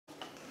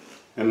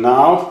And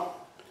now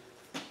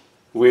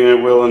we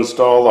will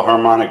install the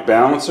harmonic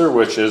balancer,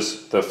 which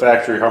is the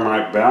factory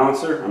harmonic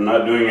balancer. I'm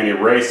not doing any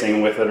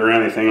racing with it or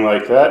anything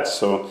like that,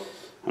 so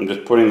I'm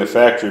just putting the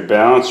factory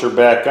balancer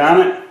back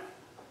on it.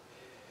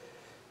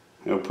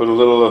 I'll put a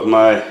little of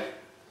my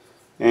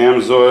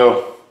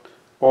AMSOIL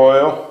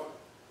oil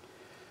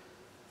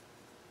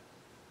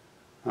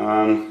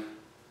on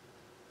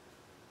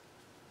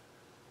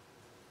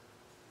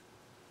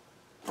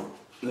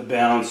the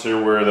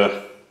balancer where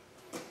the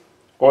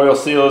oil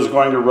seal is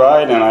going to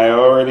ride, and I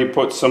already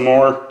put some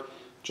more,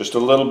 just a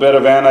little bit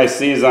of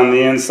anti-seize on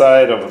the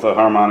inside of the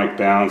harmonic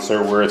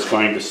balancer where it's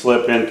going to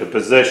slip into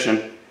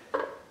position.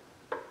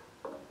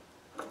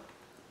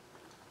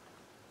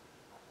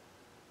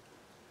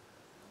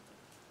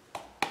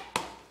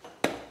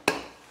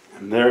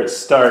 And there it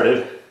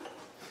started.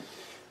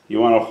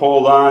 You want to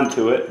hold on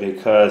to it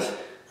because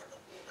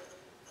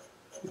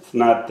it's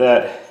not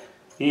that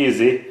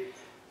easy.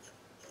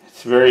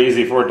 It's very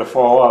easy for it to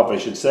fall off, I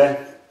should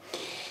say.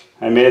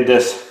 I made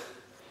this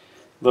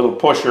little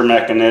pusher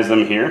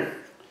mechanism here.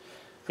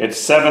 It's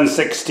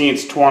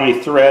 7/16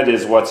 20 thread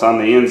is what's on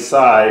the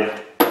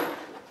inside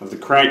of the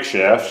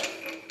crankshaft.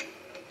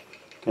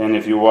 And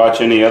if you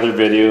watch any other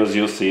videos,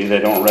 you'll see they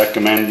don't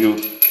recommend you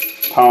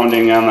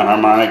pounding on the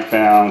harmonic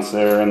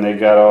balancer, and they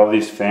got all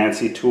these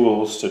fancy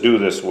tools to do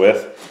this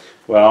with.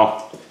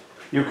 Well,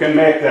 you can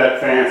make that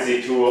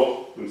fancy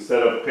tool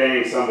instead of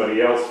paying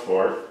somebody else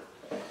for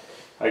it.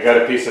 I got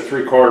a piece of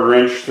 3/4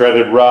 inch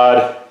threaded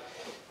rod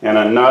and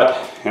a nut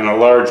and a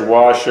large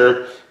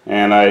washer,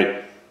 and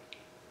I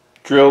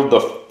drilled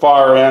the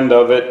far end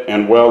of it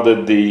and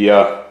welded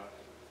the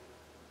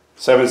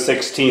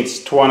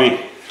 7/16 20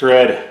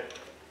 thread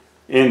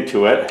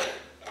into it,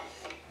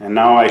 and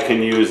now I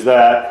can use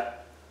that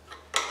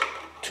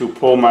to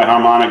pull my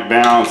harmonic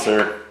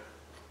balancer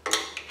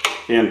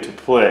into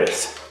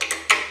place.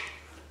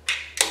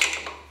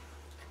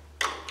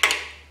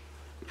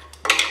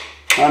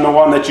 On the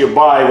one that you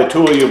buy, the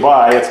tool you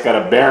buy, it's got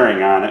a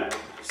bearing on it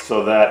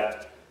so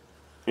that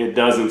it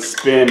doesn't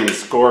spin and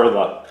score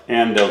the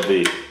end of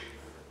the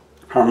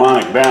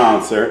harmonic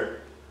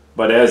balancer.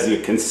 But as you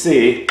can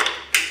see,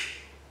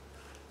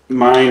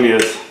 mine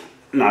is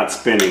not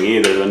spinning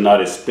either. The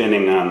nut is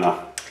spinning on the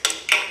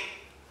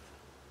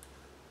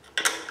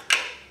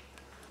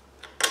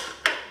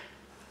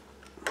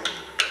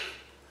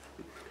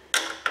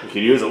you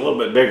could use a little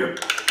bit bigger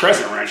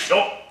crescent wrench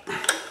though.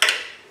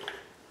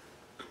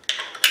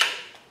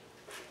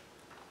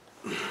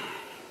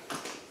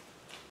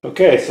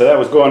 Okay, so that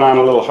was going on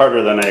a little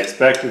harder than I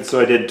expected,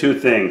 so I did two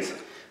things.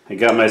 I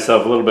got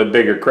myself a little bit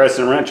bigger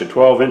crescent wrench, a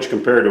 12-inch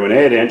compared to an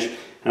 8-inch,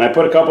 and I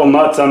put a couple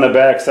nuts on the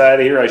back side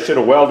of here. I should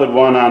have welded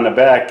one on the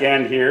back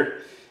end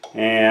here,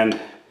 and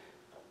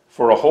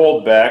for a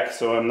hold back,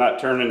 so I'm not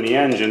turning the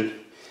engine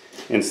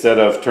instead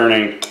of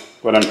turning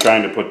what I'm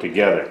trying to put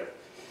together.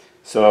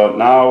 So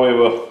now we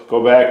will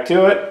go back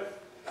to it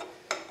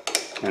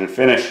and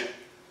finish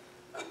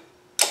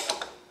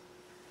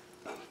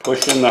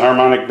pushing the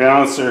harmonic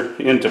balancer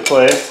into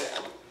place.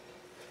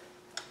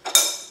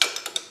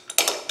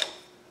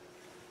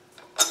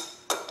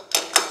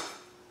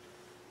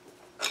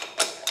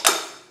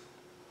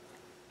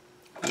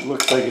 It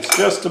looks like it's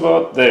just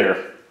about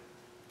there.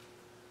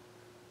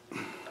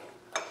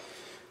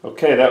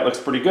 Okay, that looks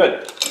pretty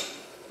good.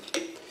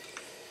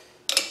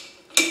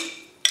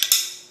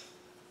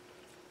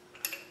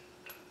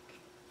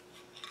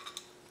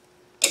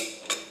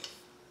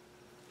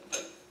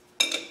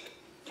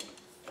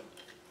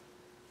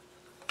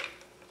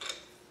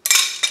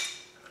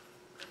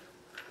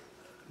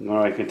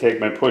 Now I can take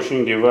my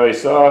pushing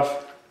device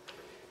off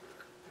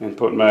and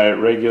put my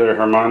regular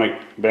harmonic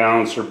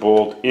balancer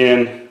bolt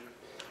in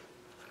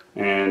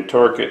and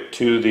torque it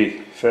to the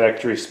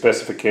factory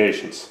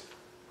specifications.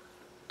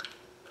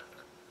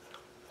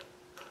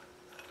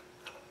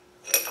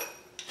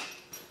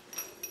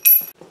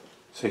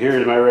 So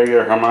here's my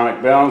regular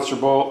harmonic balancer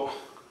bolt.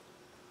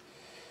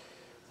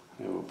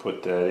 I will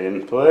put that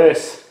in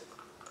place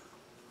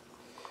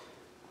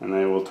and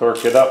I will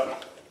torque it up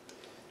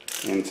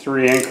in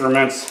 3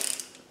 increments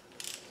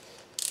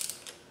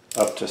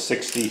up to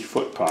 60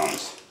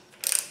 foot-pounds.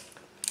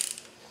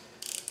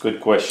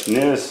 Good question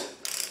is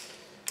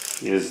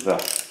the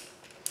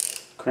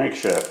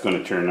crankshaft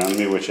going to turn on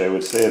me? Which I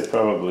would say it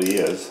probably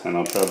is, and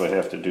I'll probably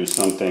have to do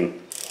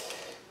something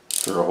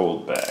for a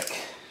hold back.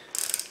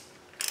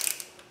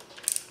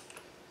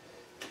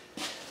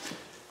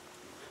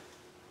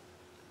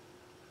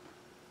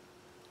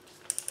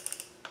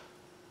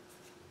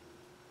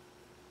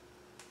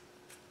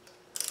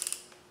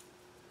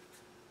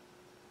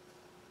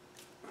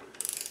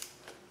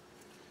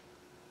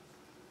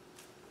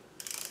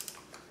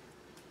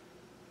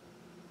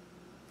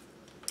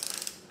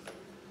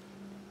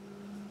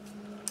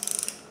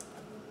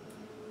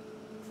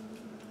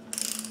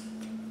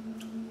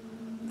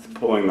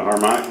 Pulling the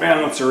harmonic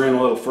balancer in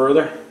a little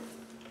further.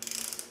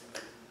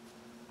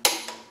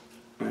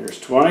 There's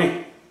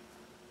 20.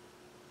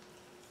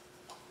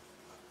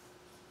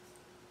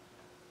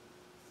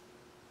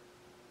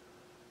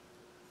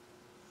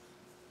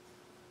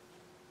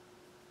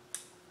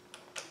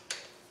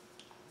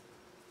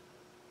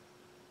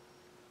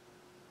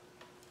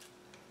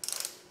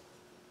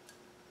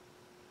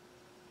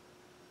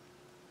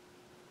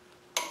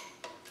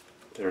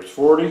 There's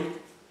 40.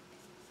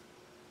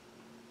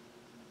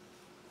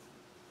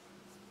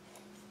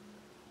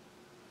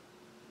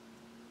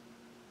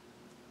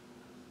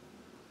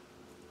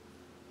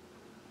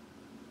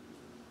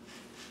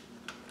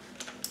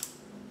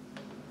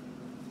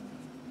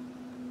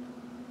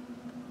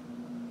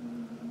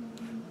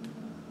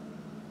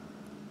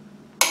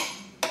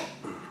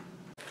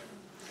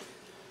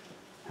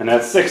 And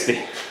that's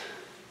 60.